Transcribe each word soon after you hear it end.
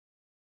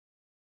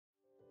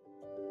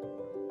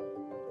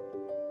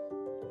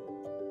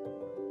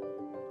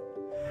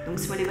Donc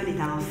Smallable est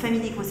un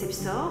family concept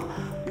store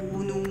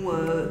où nous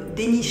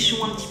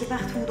dénichons un petit peu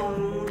partout dans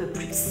le monde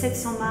plus de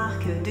 700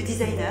 marques de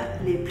designers,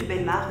 les plus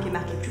belles marques, les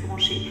marques les plus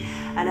branchées,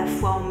 à la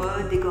fois en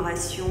mode,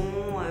 décoration,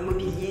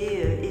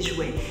 mobilier et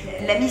jouets.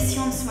 La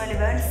mission de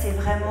Smallable, c'est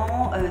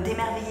vraiment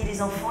d'émerveiller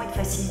les enfants et de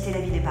faciliter la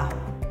vie des parents.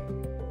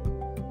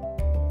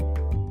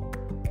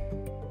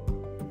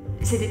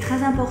 C'était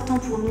très important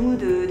pour nous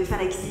de faire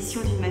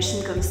l'acquisition d'une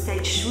machine comme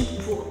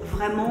StyleShoots pour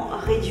vraiment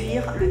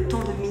réduire le temps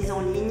de mise en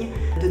ligne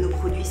de nos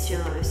produits sur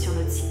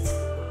notre site.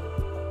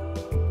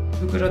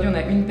 Donc aujourd'hui on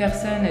a une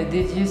personne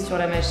dédiée sur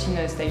la machine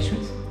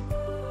StyleShoots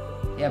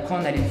et après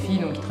on a les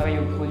filles qui travaillent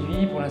au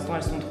produit, pour l'instant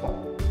elles sont 3.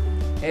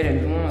 Elles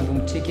vont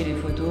donc checker les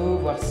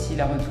photos, voir si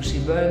la retouche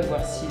est bonne,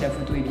 voir si la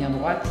photo est bien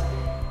droite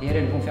et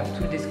elles vont faire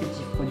tout le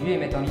descriptif produit et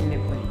mettre en ligne les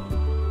produits.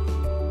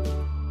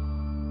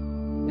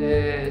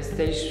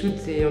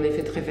 StyleShoots est en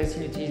effet très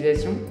facile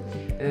d'utilisation.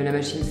 La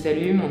machine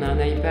s'allume, on a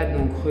un iPad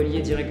donc relié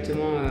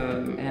directement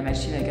à la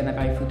machine avec un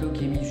appareil photo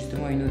qui est mis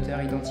justement à une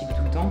hauteur identique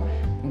tout le temps.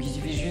 Donc il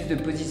suffit juste de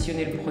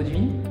positionner le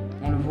produit,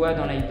 on le voit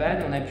dans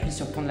l'iPad, on appuie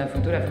sur prendre la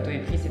photo est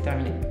prise, c'est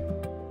terminé.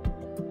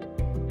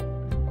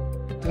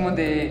 Tout le monde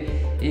est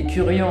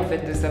curieux en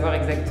fait de savoir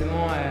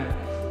exactement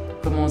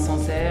comment on s'en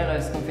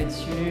sert, ce qu'on fait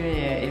dessus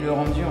et le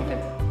rendu en fait.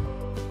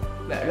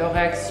 Leur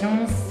réaction,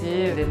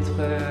 c'est d'être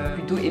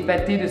plutôt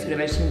épatés de ce que la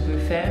machine peut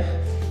faire.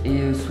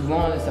 Et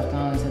souvent,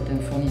 certains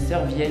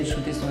fournisseurs viennent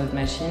shooter sur notre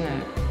machine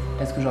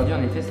parce qu'aujourd'hui,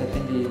 en effet, ça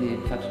fait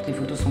toutes les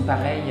photos sont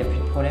pareilles, il n'y a plus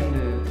de problème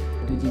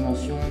de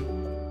dimension.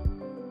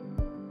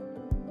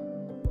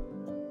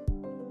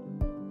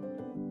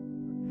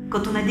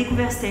 Quand on a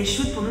découvert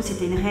StyleShoots, pour nous,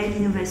 c'était une réelle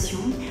innovation,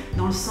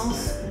 dans le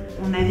sens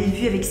où on avait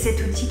vu avec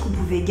cet outil qu'on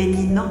pouvait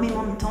gagner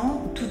énormément de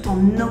temps tout en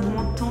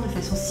augmentant de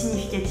façon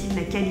significative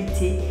la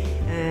qualité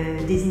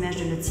des images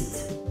de notre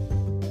site.